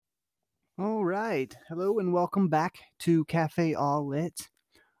right. Hello and welcome back to Cafe All Lit.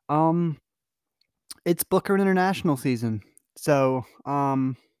 Um, it's Booker International season. So,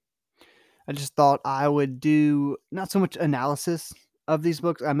 I just thought I would do not so much analysis of these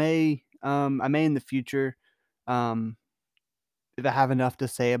books. I may in the future, um, if I have enough to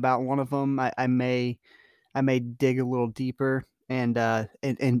say about one of them, I may dig a little deeper and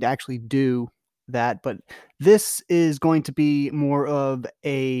actually do that. But this is going to be more of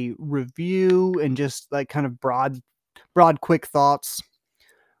a review and just like kind of broad, quick thoughts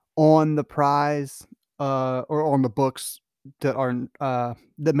on the prize or on the books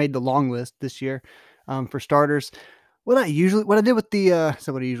that made the long list this year. For starters, what I did with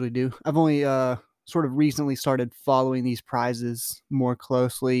what I usually do. I've only sort of recently started following these prizes more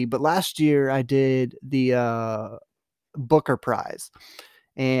closely, but last year I did the Booker Prize,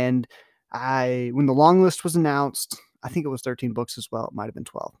 and when the long list was announced, I think it was 13 books as well. It might have been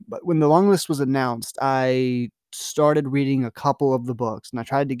 12, but when the long list was announced, I started reading a couple of the books, and I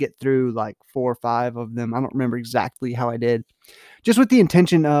tried to get through like 4 or 5 of them. I don't remember exactly how I did, just with the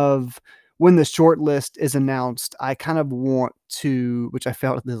intention of when the short list is announced, I kind of want to, which I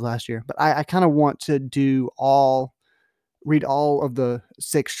failed at this last year, but I kind of want to read all of the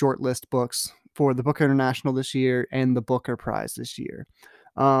 6 shortlist books for the Booker International this year and the Booker Prize this year.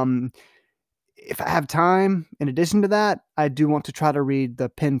 If I have time, in addition to that, I do want to try to read the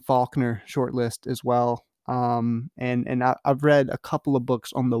Penn Faulkner shortlist as well. I've read a couple of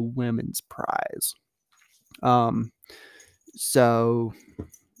books on the Women's Prize. So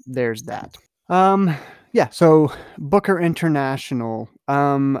there's that. So Booker International.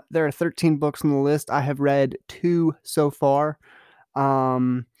 There are 13 books on the list. I have read 2 so far.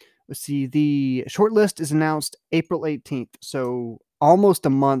 Let's see. The short list is announced April 18th. So almost a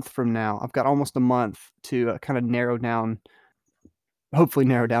month from now. I've got almost a month to kind of hopefully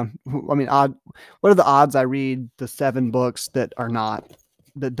narrow down. I mean, what are the odds I read the 7 books that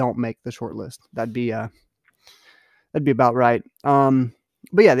don't make the short list? That'd be about right.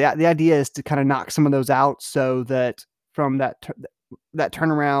 But yeah, the idea is to kind of knock some of those out so that from that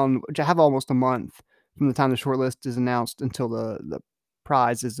turnaround, which I have almost a month from the time the short list is announced until the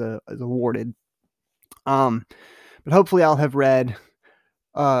prize is awarded. But hopefully I'll have read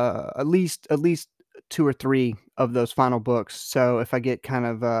at least 2 or 3 of those final books. So if I get kind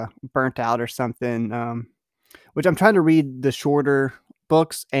of burnt out or something, which I'm trying to read the shorter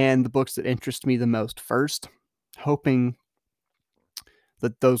books and the books that interest me the most first, hoping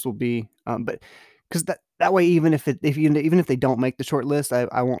that those will be, but because that way, even if they don't make the short list,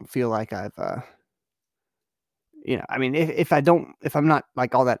 I won't feel like I've, I mean, if I'm not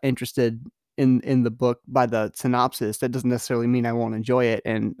like all that interested in the book by the synopsis, that doesn't necessarily mean I won't enjoy it.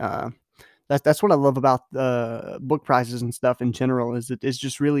 And that's what I love about the book prizes and stuff in general, is it's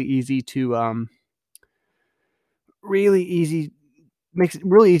just really easy to makes it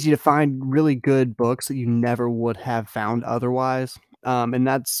really easy to find really good books that you never would have found otherwise. And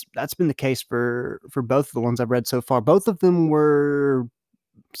that's been the case for both of the ones I've read so far. Both of them were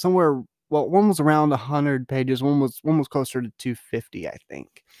somewhere. Well, one was around 100 pages. One was closer to 250, I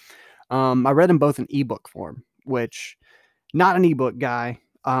think. I read them both in ebook form, which not an ebook guy.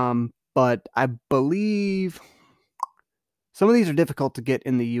 But I believe some of these are difficult to get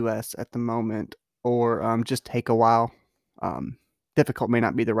in the U.S. at the moment, or just take a while. Difficult may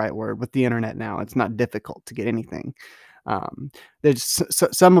not be the right word. With the internet now, it's not difficult to get anything.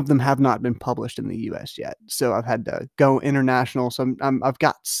 Some of them have not been published in the U.S. yet, so I've had to go international. So I've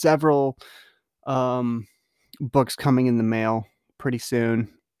got several books coming in the mail pretty soon.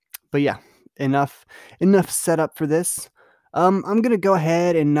 But yeah, enough setup for this. I'm gonna go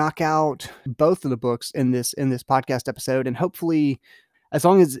ahead and knock out both of the books in this podcast episode, and hopefully, as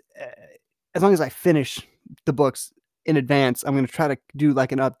long as I finish the books in advance, I'm going to try to do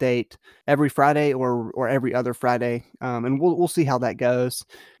like an update every Friday or every other Friday. And we'll see how that goes,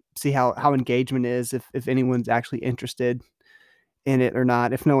 see how engagement is, if anyone's actually interested in it or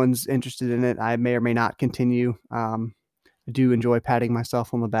not. If no one's interested in it, I may or may not continue. I do enjoy patting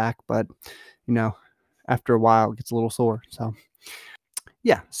myself on the back, but after a while it gets a little sore. So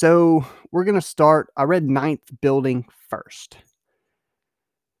yeah, so we're going to start. I read Ninth Building first.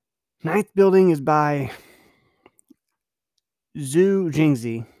 Ninth Building is by Zou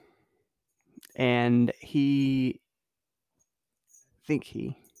Jingzhi, and he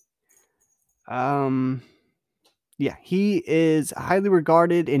is highly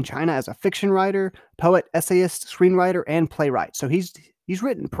regarded in China as a fiction writer, poet, essayist, screenwriter, and playwright. So he's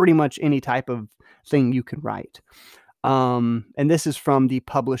written pretty much any type of thing you can write. And this is from the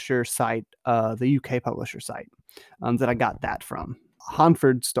publisher site, the UK publisher site, that I got that from,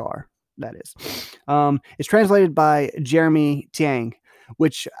 Hanford Star. that is. It's translated by Jeremy Tiang,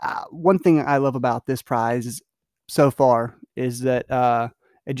 which one thing I love about this prize so far is that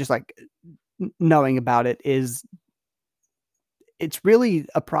it just like knowing about it is it's really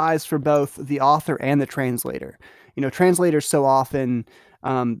a prize for both the author and the translator. Translators so often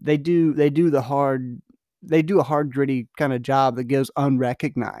they do a hard gritty kind of job that goes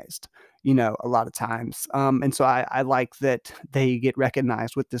unrecognized. A lot of times, and so I like that they get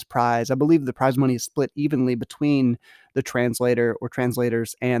recognized with this prize. I believe the prize money is split evenly between the translator or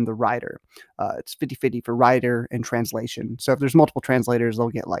translators and the writer. It's 50-50 for writer and translation. So if there's multiple translators, they'll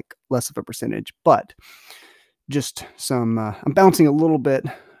get like less of a percentage. But just some I'm bouncing a little bit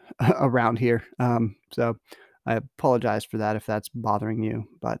around here, so I apologize for that if that's bothering you,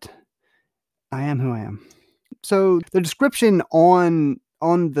 but I am who I am. So the description on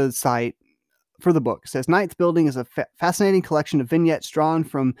the site for the book says Ninth Building is a fascinating collection of vignettes drawn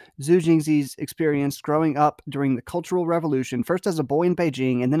from Zou Jingzhi's experience growing up during the Cultural Revolution, first as a boy in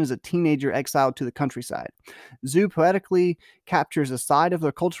Beijing and then as a teenager exiled to the countryside. Zou poetically captures a side of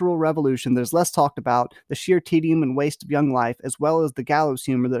the Cultural Revolution that is less talked about, the sheer tedium and waste of young life, as well as the gallows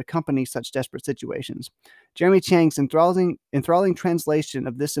humor that accompanies such desperate situations. Jeremy Chang's enthralling translation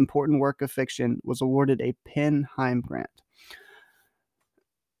of this important work of fiction was awarded a Penheim grant.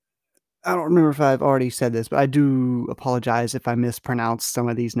 I don't remember if I've already said this, but I do apologize if I mispronounce some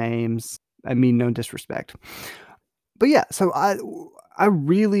of these names. I mean no disrespect. But yeah, so I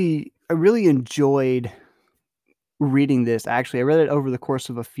really enjoyed reading this. Actually, I read it over the course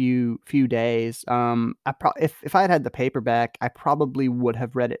of a few days. If I had had the paperback, I probably would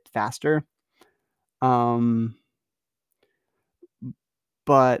have read it faster. Um,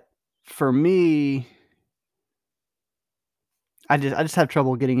 but for me, I just have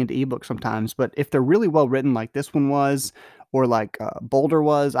trouble getting into ebooks sometimes, but if they're really well written like this one was, or like Boulder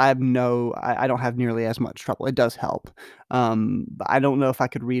was, I don't have nearly as much trouble. It does help, but I don't know if I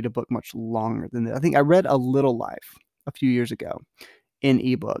could read a book much longer than that. I think I read A Little Life a few years ago in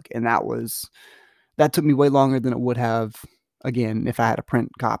ebook, and that took me way longer than it would have again if I had a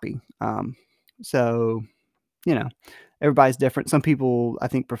print copy. So you know, everybody's different. Some people, I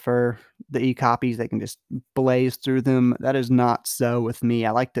think, prefer the e-copies. They can just blaze through them. That is not so with me. I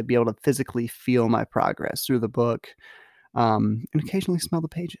like to be able to physically feel my progress through the book, and occasionally smell the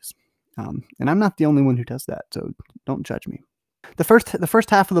pages. And I'm not the only one who does that, so don't judge me. The first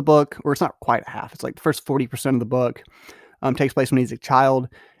half of the book, or it's not quite a half, it's like the first 40% of the book takes place when he's a child,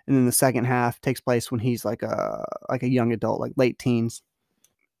 and then the second half takes place when he's like a young adult, like late teens.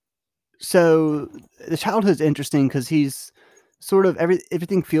 So the childhood is interesting because he's sort of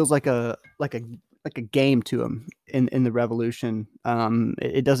everything feels like a game to him in the revolution.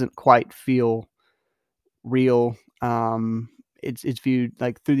 It doesn't quite feel real. It's viewed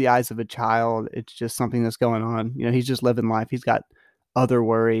like through the eyes of a child. It's just something that's going on. He's just living life. He's got other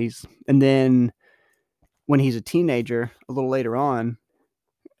worries. And then when he's a teenager, a little later on,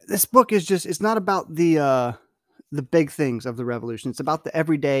 this book is just it's not about the big things of the revolution. It's about the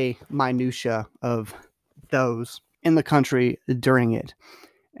everyday minutia of those in the country during it.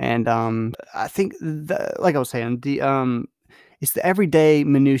 And I think like I was saying, it's the everyday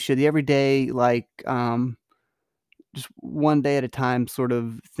minutia, the everyday like just one day at a time sort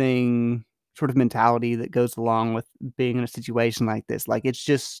of thing, sort of mentality that goes along with being in a situation like this. Like it's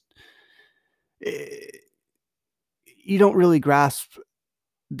just eh, you don't really grasp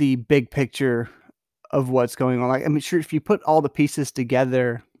the big picture of what's going on. Like, I mean, sure, if you put all the pieces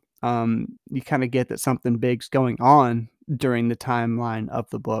together, you kind of get that something big's going on during the timeline of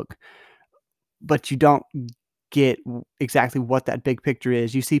the book, but you don't get exactly what that big picture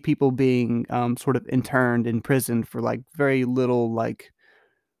is. You see people being sort of interned in prison for like very little like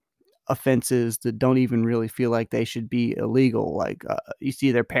offenses that don't even really feel like they should be illegal. Like you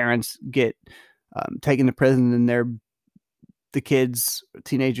see their parents get taken to prison, and the kids,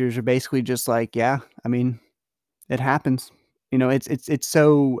 teenagers are basically just like, yeah, I mean, it happens. It's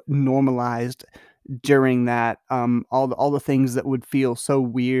so normalized during that, all the things that would feel so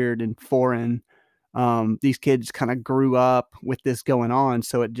weird and foreign, these kids kinda grew up with this going on,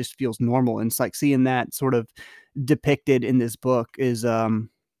 so it just feels normal, and it's like seeing that sort of depicted in this book is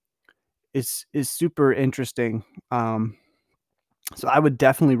super interesting. So I would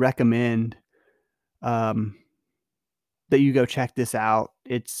definitely recommend, um, that you go check this out.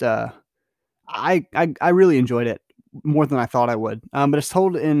 I really enjoyed it more than I thought I would. But it's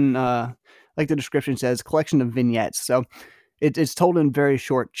told in like the description says, collection of vignettes. So it's told in very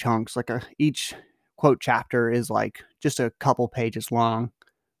short chunks. Like each quote chapter is like just a couple pages long,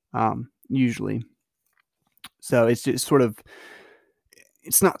 usually. So it's just sort of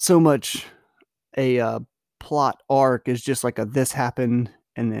it's not so much a plot arc as just like a this happened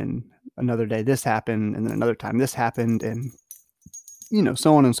and then another day this happened and then another time this happened and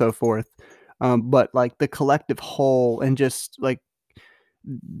so on and so forth. But like the collective whole and just like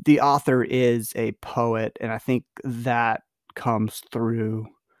the author is a poet, and I think that comes through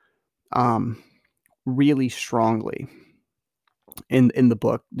um, really strongly in the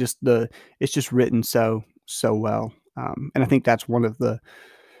book. Just the it's just written so well, and I think that's one of the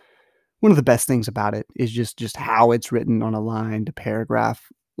best things about it is just how it's written on a line to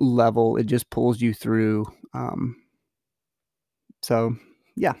paragraph level. It just pulls you through. So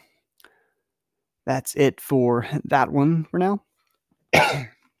yeah, that's it for that one for now.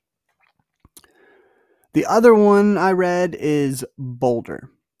 The other one I read is Boulder,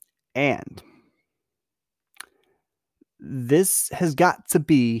 and this has got to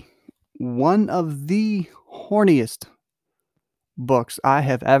be one of the horniest books I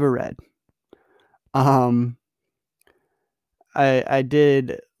have ever read. Um, I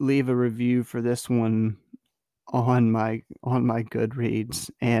did leave a review for this one on my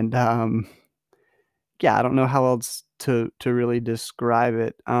Goodreads, and yeah, I don't know how else to really describe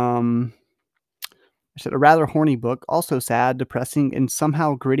it. I said a rather horny book, also sad, depressing, and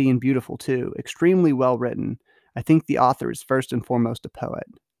somehow gritty and beautiful too. Extremely well written. I think the author is first and foremost a poet.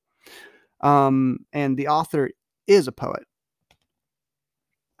 And the author is a poet.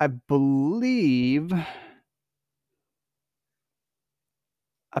 I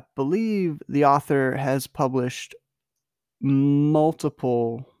believe the author has published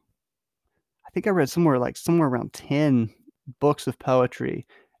multiple. I think I read somewhere around 10 books of poetry,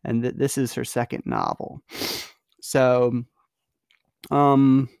 and this is her second novel. So,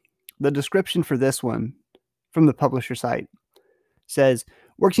 um, the description for this one from the publisher site says,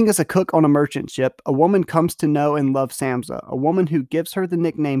 working as a cook on a merchant ship, a woman comes to know and love Samsa, a woman who gives her the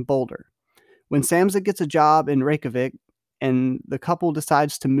nickname Boulder. When Samsa gets a job in Reykjavik and the couple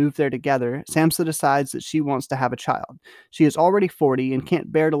decides to move there together, Samsa decides that she wants to have a child. She is already 40 and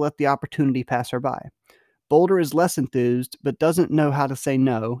can't bear to let the opportunity pass her by. Boulder is less enthused, but doesn't know how to say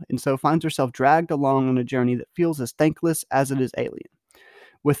no, and so finds herself dragged along on a journey that feels as thankless as it is alien.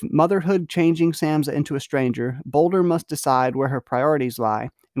 With motherhood changing Samsa into a stranger, Boulder must decide where her priorities lie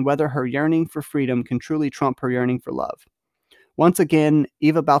and whether her yearning for freedom can truly trump her yearning for love. Once again,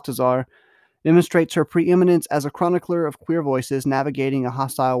 Eva Baltasar demonstrates her preeminence as a chronicler of queer voices navigating a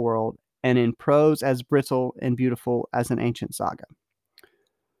hostile world, and in prose as brittle and beautiful as an ancient saga.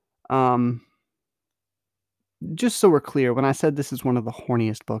 Just so we're clear, when I said this is one of the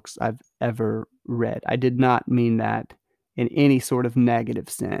horniest books I've ever read, I did not mean that in any sort of negative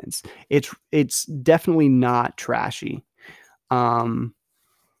sense. It's definitely not trashy. Um,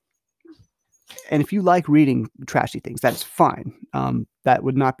 and if you like reading trashy things, that's fine. That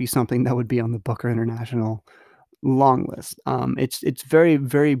would not be something that would be on the Booker International long list. It's very,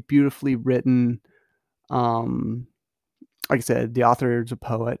 very beautifully written. Um, like I said, the author is a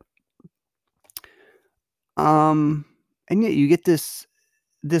poet. And yet you get this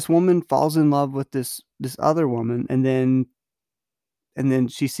woman falls in love with this other woman, and then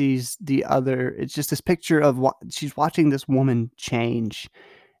she sees the other. It's just this picture of what she's watching this woman change,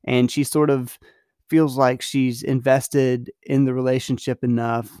 and she sort of feels like she's invested in the relationship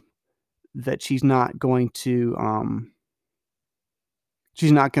enough that she's not going to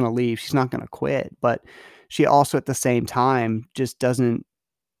leave. She's not going to quit, but she also at the same time just doesn't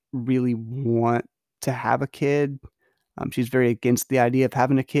really want to have a kid. She's very against the idea of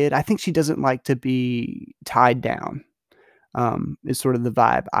having a kid. I think she doesn't like to be tied down, is sort of the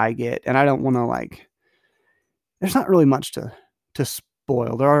vibe I get. And I don't want to there's not really much to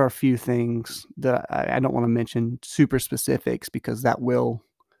spoil. There are a few things that I don't want to mention super specifics because that will,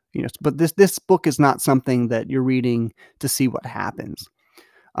 but this book is not something that you're reading to see what happens.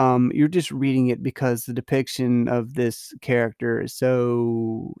 You're just reading it because the depiction of this character is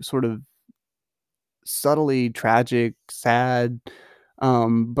so sort of subtly tragic, sad,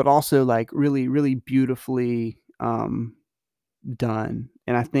 but also like really, really beautifully done.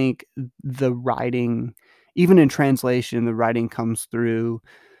 And I think the writing, even in translation, the writing comes through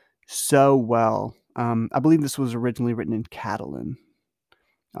so well. I believe this was originally written in Catalan,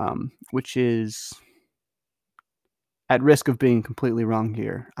 which is at risk of being completely wrong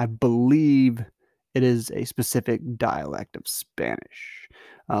here. I believe it is a specific dialect of Spanish,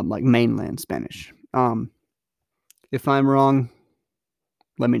 like mainland Spanish. If I'm wrong,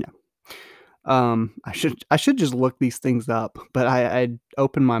 let me know. I should just look these things up, but I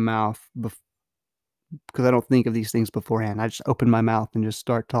open my mouth because I don't think of these things beforehand. I just open my mouth and just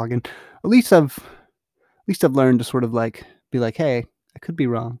start talking. At least I've learned to sort of like be like, hey, I could be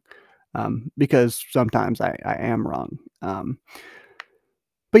wrong, because sometimes I am wrong.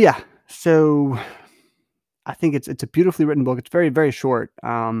 But yeah, so I think it's a beautifully written book. It's very, very short.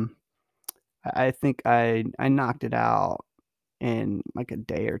 I think I knocked it out in, like, a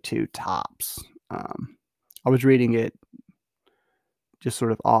day or 2 tops. I was reading it just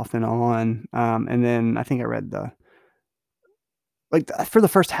sort of off and on, and then I think I read for the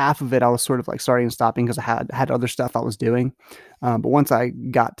first half of it, I was sort of, like, starting and stopping because I had other stuff I was doing, but once I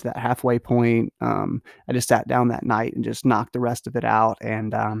got to that halfway point, I just sat down that night and just knocked the rest of it out,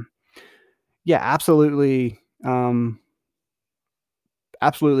 and, yeah, absolutely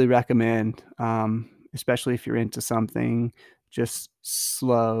recommend, especially if you're into something just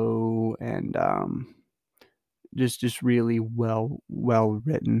slow and, just really well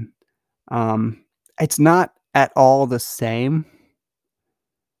written. Um, it's not at all the same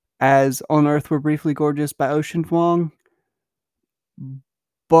as On Earth We're Briefly Gorgeous by Ocean Vuong,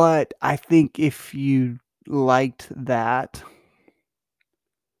 but I think if you liked that,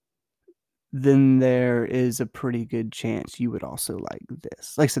 then there is a pretty good chance you would also like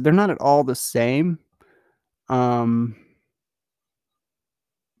this. Like I said, they're not at all the same, um,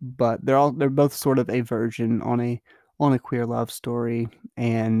 but they're both sort of a version on a queer love story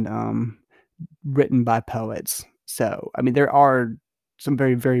and, written by poets. So, I mean, there are some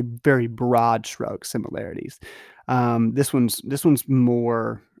very, very, very broad stroke similarities. This one's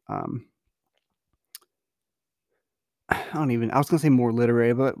more, I was gonna say more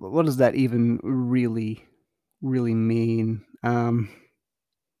literary, but what does that even really mean?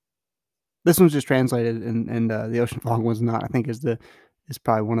 This one's just translated and the Ocean Vuong was not, I think is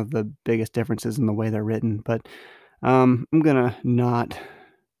probably one of the biggest differences in the way they're written, but, I'm gonna not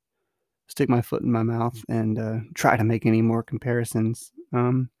stick my foot in my mouth and, try to make any more comparisons.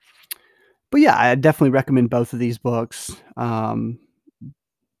 But yeah, I definitely recommend both of these books.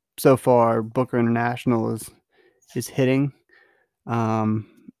 So far, Booker International is hitting. Um,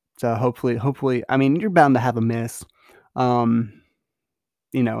 so hopefully, I mean, you're bound to have a miss. Um,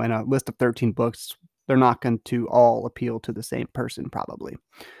 in a list of 13 books, they're not going to all appeal to the same person, probably.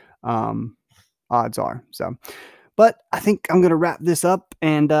 Um, odds are. So, but I think I'm gonna wrap this up,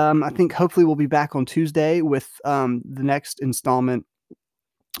 and I think hopefully we'll be back on Tuesday with the next installment.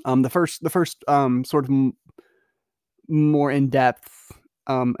 The first sort of more in depth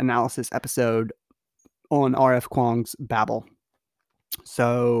analysis episode on R.F. Kuang's Babel.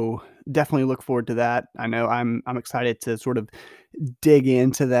 So definitely look forward to that. I know I'm excited to sort of dig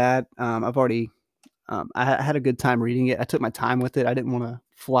into that. I've already I had a good time reading it. I took my time with it. I didn't want to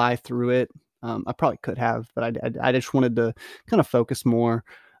fly through it. I probably could have, but I just wanted to kind of focus more.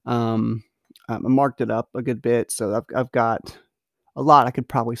 Um, I marked it up a good bit, so I've got a lot I could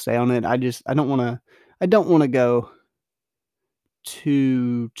probably say on it. I don't want to go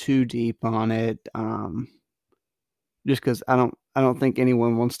too deep on it. Just because I don't think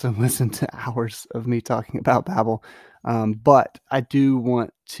anyone wants to listen to hours of me talking about Babel, but I do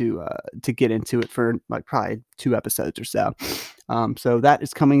want to get into it for, like, probably 2 episodes or so. So that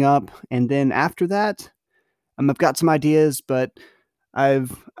is coming up, and then after that, I've got some ideas, but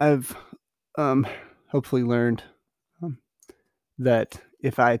I've, um, hopefully learned, um, that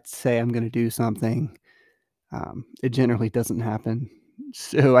if I say I'm gonna do something, it generally doesn't happen.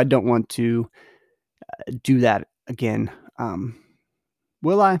 So I don't want to do that again.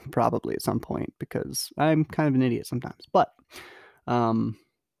 Will I? Probably at some point because I'm kind of an idiot sometimes, but um,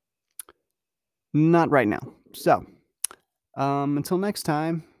 not right now. So until next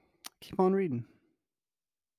time, keep on reading.